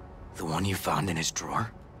 The one you found in his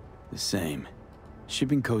drawer? The same.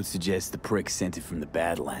 Shipping code suggests the prick sent it from the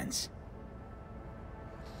Badlands.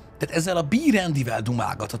 Tehát ezzel a B. Randyvel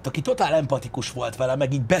dumálgatott, aki totál empatikus volt vele,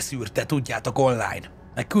 meg így beszűrte, tudjátok, online.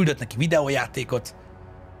 Meg küldött neki videójátékot.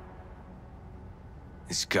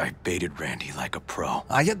 This guy baited Randy like a pro.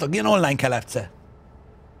 Látjátok, ilyen online kelepce.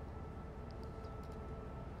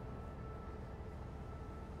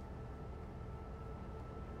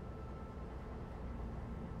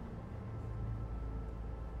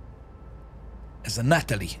 Ez a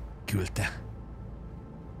Natalie küldte.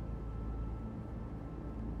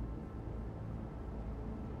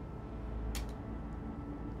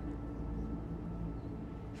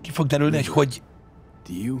 ki fog derülni, hogy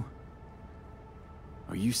Do you?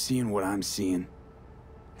 Are you seeing what I'm seeing?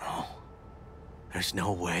 No. There's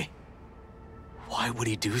no way. Why would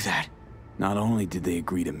he do that? Not only did they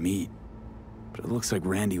agree to meet, but it looks like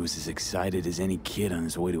Randy was as excited as any kid on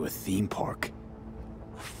his way to a theme park.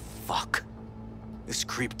 Fuck. This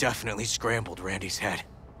creep definitely scrambled Randy's head.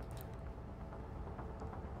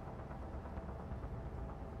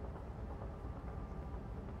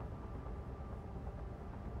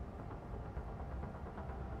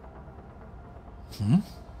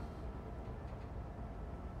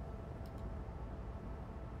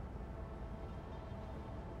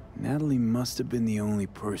 Natalie must have been the only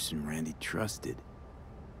person Randy trusted.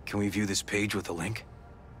 Can we view this page with a link?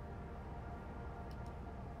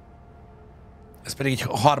 ez pedig egy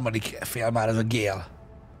harmadik fél már, ez a Gale.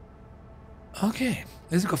 Oké,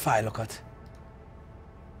 nézzük a fájlokat.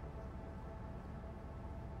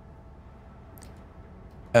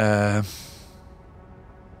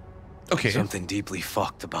 Okay. Something deeply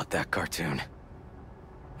fucked about that cartoon.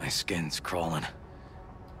 My skin's crawling.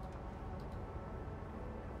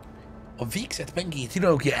 A Végzett Mengélyi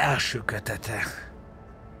trilógia első kötete.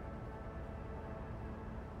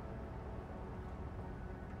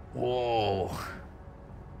 Wow.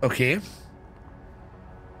 Oké.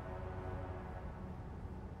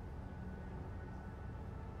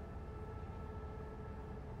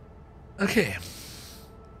 Oké.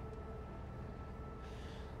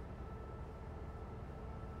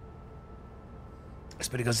 Ez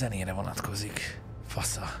pedig a zenére vonatkozik.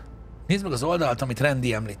 Fasza. Nézd meg az oldalt, amit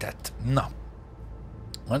Randy említett. Na.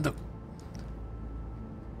 Mondok.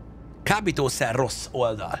 Kábítószer rossz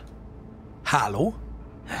oldal. Háló?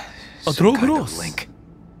 A drog rossz? Link.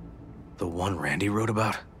 The one Randy wrote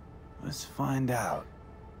about? Let's find out.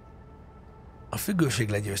 A függőség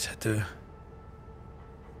legyőzhető.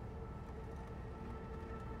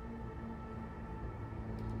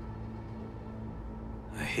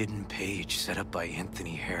 A hidden page set up by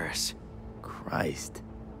Anthony Harris. Christ.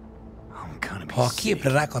 I'm gonna be Ha a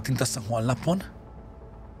képre rákattintasz a honlapon,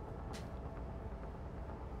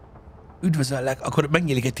 üdvözöllek, akkor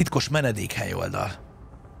megnyílik egy titkos menedékhely oldal.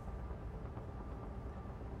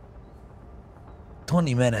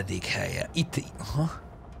 Tony menedékhelye. Itt... Aha.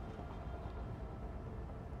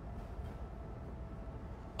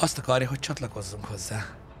 Azt akarja, hogy csatlakozzunk hozzá.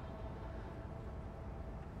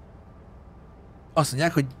 Azt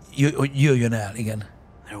mondják, hogy jöjjön el, igen.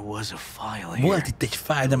 There was a file here. Volt itt egy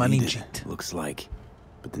fájl, de már nincs itt. Looks like,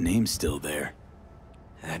 but the name's still there.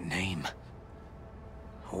 That name.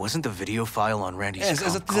 Wasn't the video file on Randy's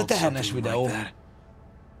Ez a tehernes videó.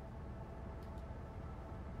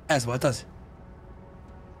 Ez volt az.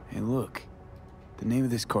 Hey, look. The name of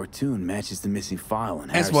this cartoon matches the missing file on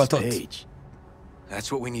Ez Harris' volt ott. page.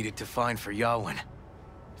 That's what we needed to find for Yawin.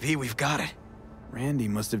 V, we've got it. Randy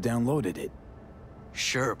must have downloaded it.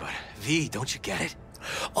 Sure, but V, don't you get it?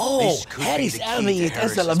 Harris elméjét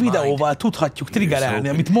ezzel a videóval tudhatjuk triggerelni,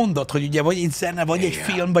 amit mondott, hogy ugye vagy egy zene, vagy egy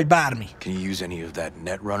film, vagy bármi. Can you use any of that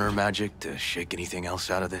netrunner magic to shake anything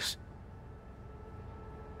else out of this?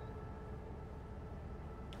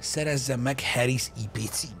 Szerezzem meg Harris IP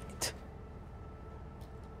címét.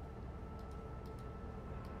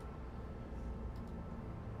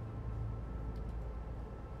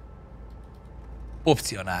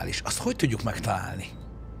 Opcionális. Azt hogy tudjuk megtalálni?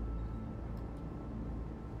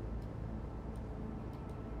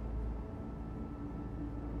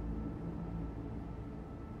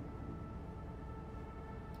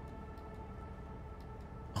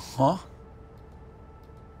 Aha.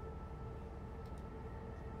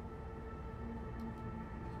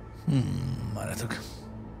 Várjátok.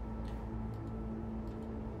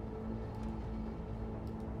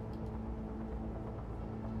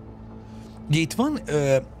 Ugye itt van,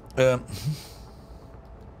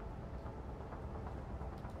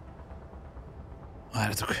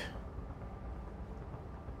 várjátok.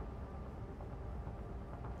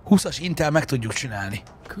 20-as Intel meg tudjuk csinálni.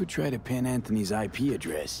 Could try to pin Anthony's IP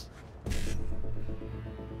address.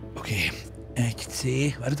 Oké.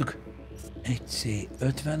 1C, várjátok. 1C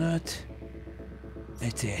 55.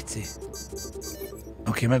 1C.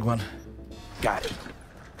 Oké, megvan. Got it.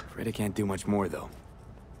 Afraid I can't do much more though.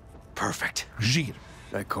 Perfect. Zsír.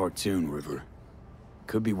 That cartoon, River.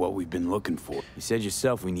 Could be what we've been looking for. You said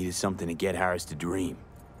yourself we needed something to get Harris to dream.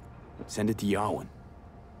 Send it to Yawin.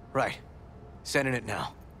 Right. Sending it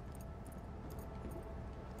now.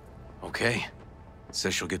 Okay.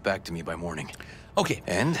 Says she'll get back to me by morning. Oké.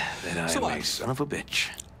 And then I'm Szóval, a son of a bitch.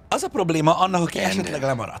 az a probléma annak, aki esetleg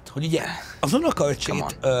lemaradt, hogy ugye az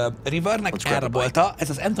unokaöccsét Rivernek elrabolta, ez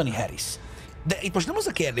az Anthony Harris. De itt most nem az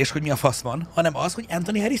a kérdés, hogy mi a fasz van, hanem az, hogy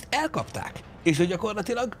Anthony Harrist elkapták. És hogy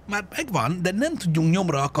gyakorlatilag már megvan, de nem tudjunk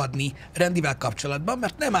nyomra akadni Randyvel kapcsolatban,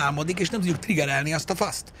 mert nem álmodik, és nem tudjuk triggerelni azt a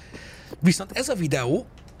faszt. Viszont ez a videó,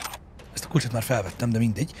 ezt a kulcsot már felvettem, de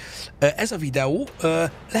mindegy, ez a videó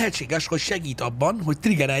lehetséges, hogy segít abban, hogy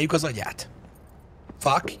triggereljük az agyát.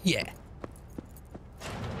 Fuck yeah.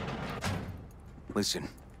 Listen,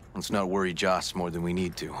 let's not worry Joss more than we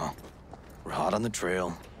need to, huh? We're hot on the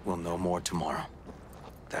trail. We'll know more tomorrow.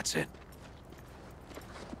 That's it.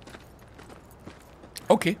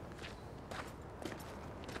 Oké.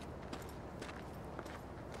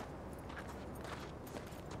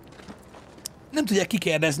 Nem tudják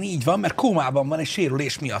kikérdezni, így van, mert kómában van egy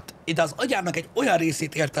sérülés miatt. De az agyának egy olyan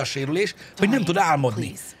részét érte a sérülés, hogy nem tud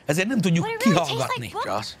álmodni. Ezért nem tudjuk kihallgatni.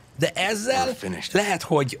 De ezzel lehet,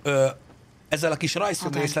 hogy ezzel a kis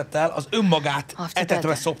rajzfilmrészlettel az önmagát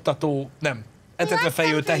etetve szoptató, nem, etetve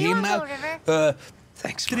fejő tehénnel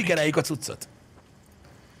triggereljük a cuccot.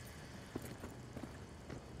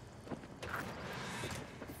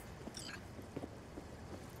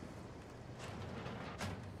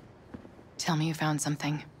 Tell me you found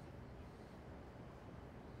something.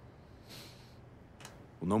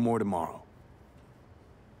 Well, no more tomorrow.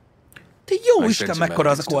 Te jó Isten, mekkora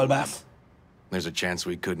az a kolbász. There's a chance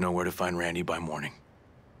we could know where to find Randy by morning.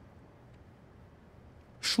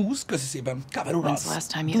 Shoes, köszi szépen. Cover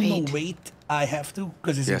uraz. No wait, I have to.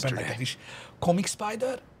 Köszi szépen neked is. Comic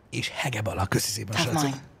Spider és Hegebala. Köszi szépen,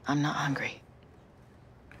 srácok. I'm not hungry.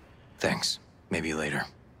 Thanks. Maybe later.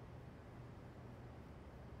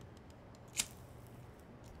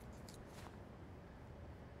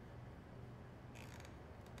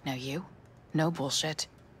 Now you? No bullshit.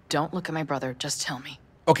 Don't look at my brother, just tell me.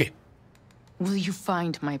 Okay. Will you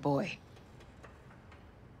find my boy?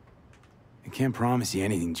 I can't promise you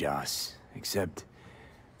anything, Joss, except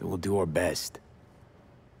that we'll do our best.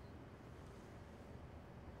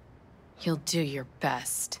 You'll do your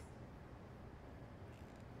best.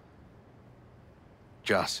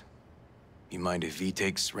 Joss, you mind if V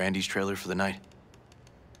takes Randy's trailer for the night?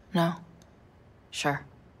 No. Sure.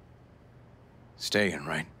 Staying,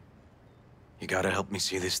 right? You gotta help me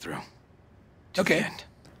see this through. To okay. The end.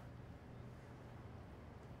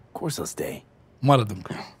 Of course I'll stay.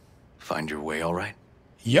 Maradunk. Find your way, all right?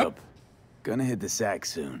 Yep. Gonna hit the sack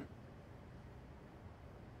soon.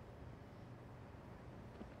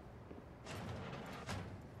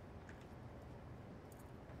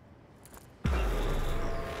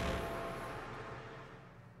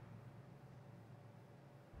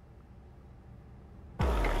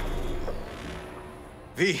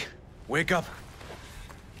 V, wake up.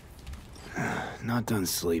 Not done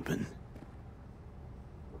sleeping.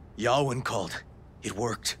 Yalwyn called. It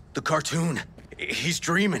worked. The cartoon. He's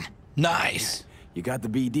dreaming. Nice. You got the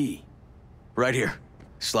BD? Right here.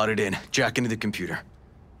 Slot it in. Jack into the computer.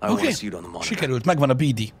 I want to see it on the monitor. Sikerült, megvan a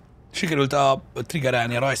BD. Sikerült a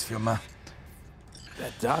triggerelni a rajzfilmmel.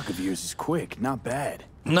 That doc of yours is quick, not bad.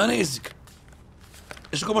 Na nézzük.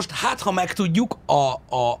 És akkor most hát, ha megtudjuk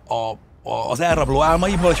az elrabló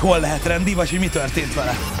álmaiból, hogy hol lehet Randy, vagy hogy mi történt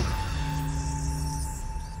vele.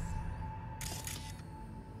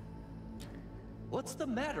 What's the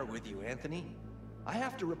matter with you, Anthony? I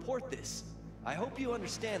have to report this. I hope you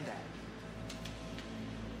understand that.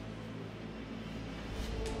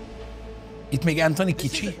 Itt még Anthony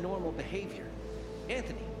kicsi.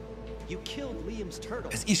 Anthony, you killed Liam's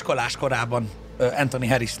turtle. Ez iskolás korában Anthony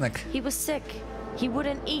Harrisnek. He was sick. He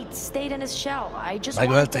wouldn't eat, stayed in his shell. I just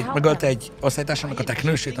megölte egy osztálytársának a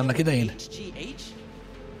teknősét annak idején.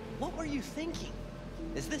 What were you thinking?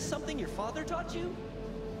 Is this something your father taught you?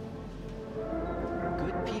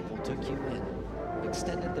 Good people took you in,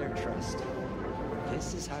 extended their trust.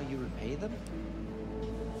 This is how you repay them?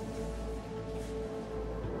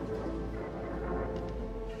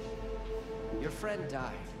 Your friend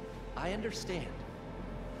died. I understand.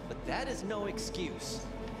 But that is no excuse.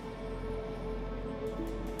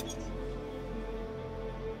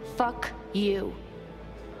 Fuck you.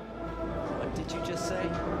 What did you just say?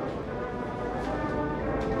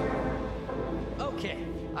 Okay,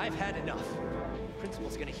 I've had enough. The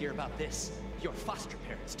principal's gonna hear about this. Your foster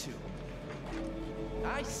parents, too.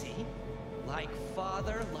 I see. Like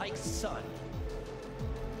father, like son.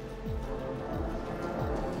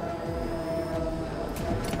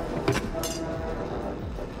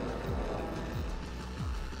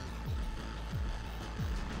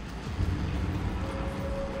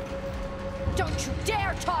 Don't you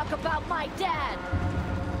dare talk about my dad!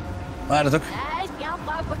 Várjatok.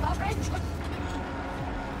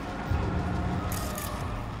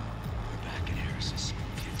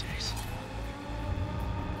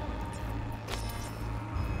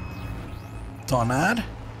 tanár.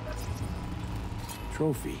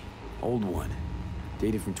 Trophy. Old one.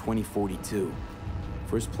 Dated from 2042.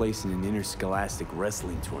 First place in an interscholastic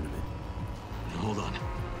wrestling tournament. Now, hold on.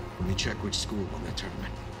 Let me check which school won that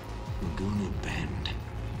tournament. Laguna Bend.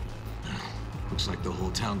 Looks like the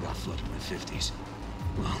whole town got flooded in the 50s.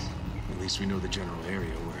 Well, at least we know the general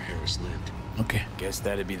area where Harris lived. Okay. Guess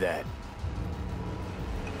that'd be that.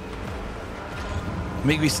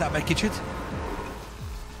 Még visszább egy kicsit.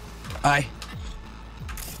 Állj.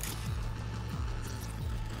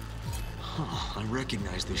 I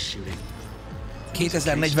recognize this shooting.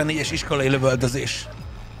 2044-es iskolai lövöldözés.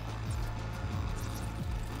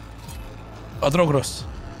 A drog rossz.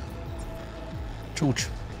 Csúcs.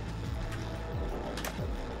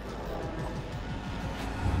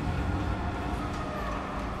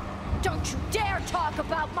 Don't you dare talk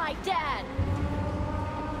about my dad!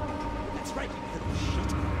 That's right, you little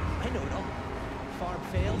shit. I know it all. Farm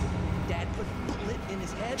failed. Dad put a bullet in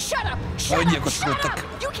his head. Shut up! Shut up! Shut up!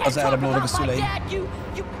 You can't talk about my dad, you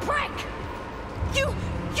prick!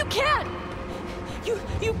 You can't!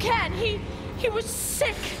 You can! He was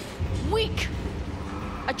sick, weak.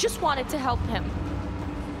 I just wanted to help him.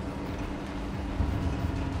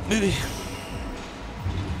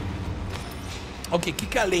 Oké, ki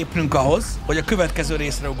kell lépnünk ahhoz, hogy a következő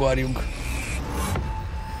részre ugorjunk.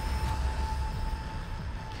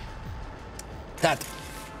 Tehát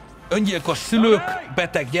öngyilkos szülők,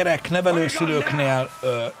 beteg gyerek, nevelőszülőknél,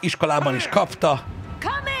 iskolában is kapta.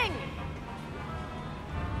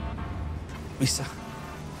 Vissza.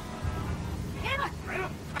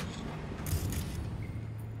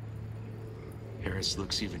 Harris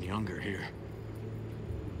looks even younger here.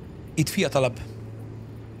 Itt fiatalabb.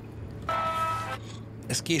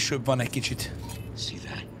 Ez később van egy kicsit. See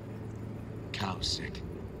that? Cow's sick.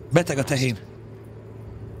 Beteg a tehén.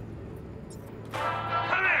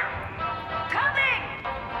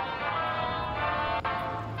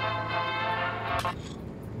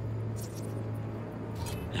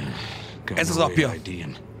 Ez az apja.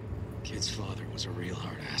 Kid's father was a real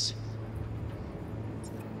hard ass.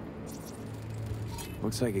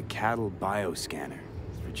 Looks like a cattle bioscanner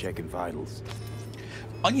for checking vitals.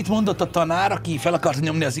 Annyit mondott a tanár, aki fel akart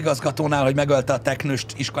nyomni az igazgatónál, hogy megölte a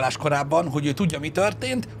teknőst iskolás korában, hogy ő tudja, mi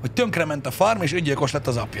történt, hogy tönkrement a farm, és öngyilkos lett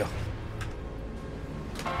az apja.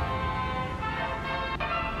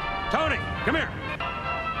 Tony, come here.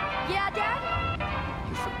 Yeah, Dad?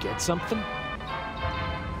 You forget something?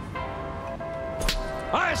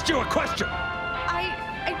 I asked you a question!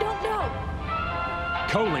 I don't know.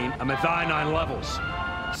 Choline, I'm at thionine levels.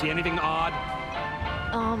 See anything odd?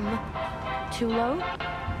 Too low?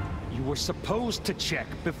 You were supposed to check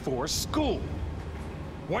before school.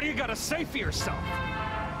 What do you gotta say for yourself?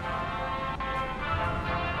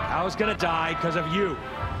 Cow's gonna die because of you.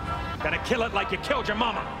 Gotta kill it like you killed your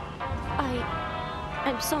mama.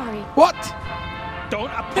 I'm sorry. What?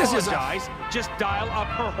 Don't apologize. Just dial up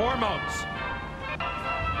her hormones.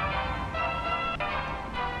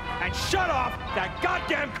 And shut off that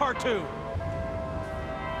goddamn cartoon!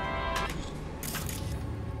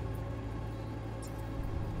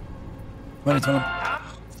 Van itt van.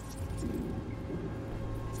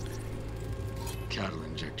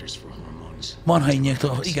 Marha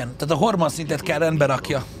injektor, igen. Tehát a hormonszintet kell rendbe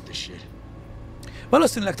rakja.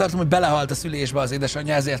 Valószínűleg tartom, hogy belehalt a szülésbe az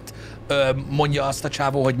édesanyja, ezért mondja azt a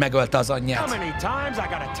csávó, hogy megölte az anyját.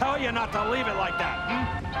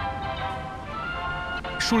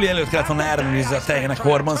 Suli előtt kellett volna ellenőrizni a tehének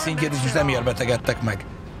hormonszintjét, és emiatt betegedtek meg.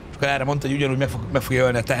 És akkor erre mondta, hogy ugyanúgy meg fogja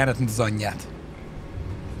ölni a tehenet, mint az anyját.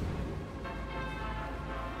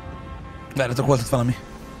 Várjatok, volt ott valami.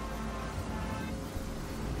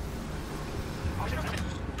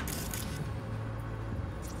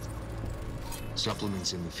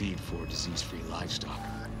 Supplements in the feed for disease-free livestock.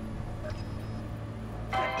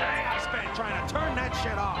 The day I spent trying to turn that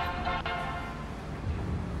shit off.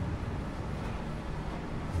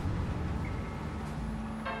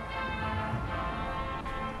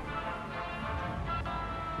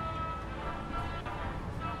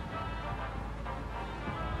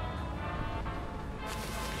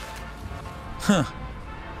 Huh.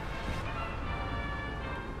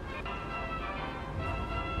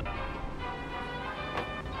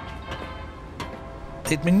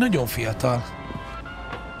 Itt még nagyon fiatal.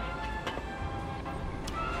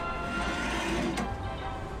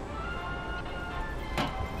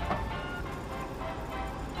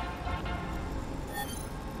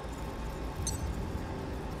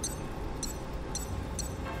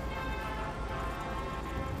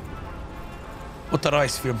 Ott a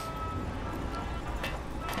rajzfilm.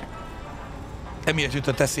 Emiatt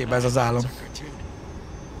jutott eszébe ez az álom.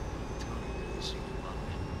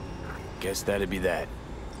 Guess that'd be that.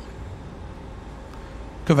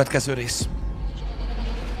 Következő rész.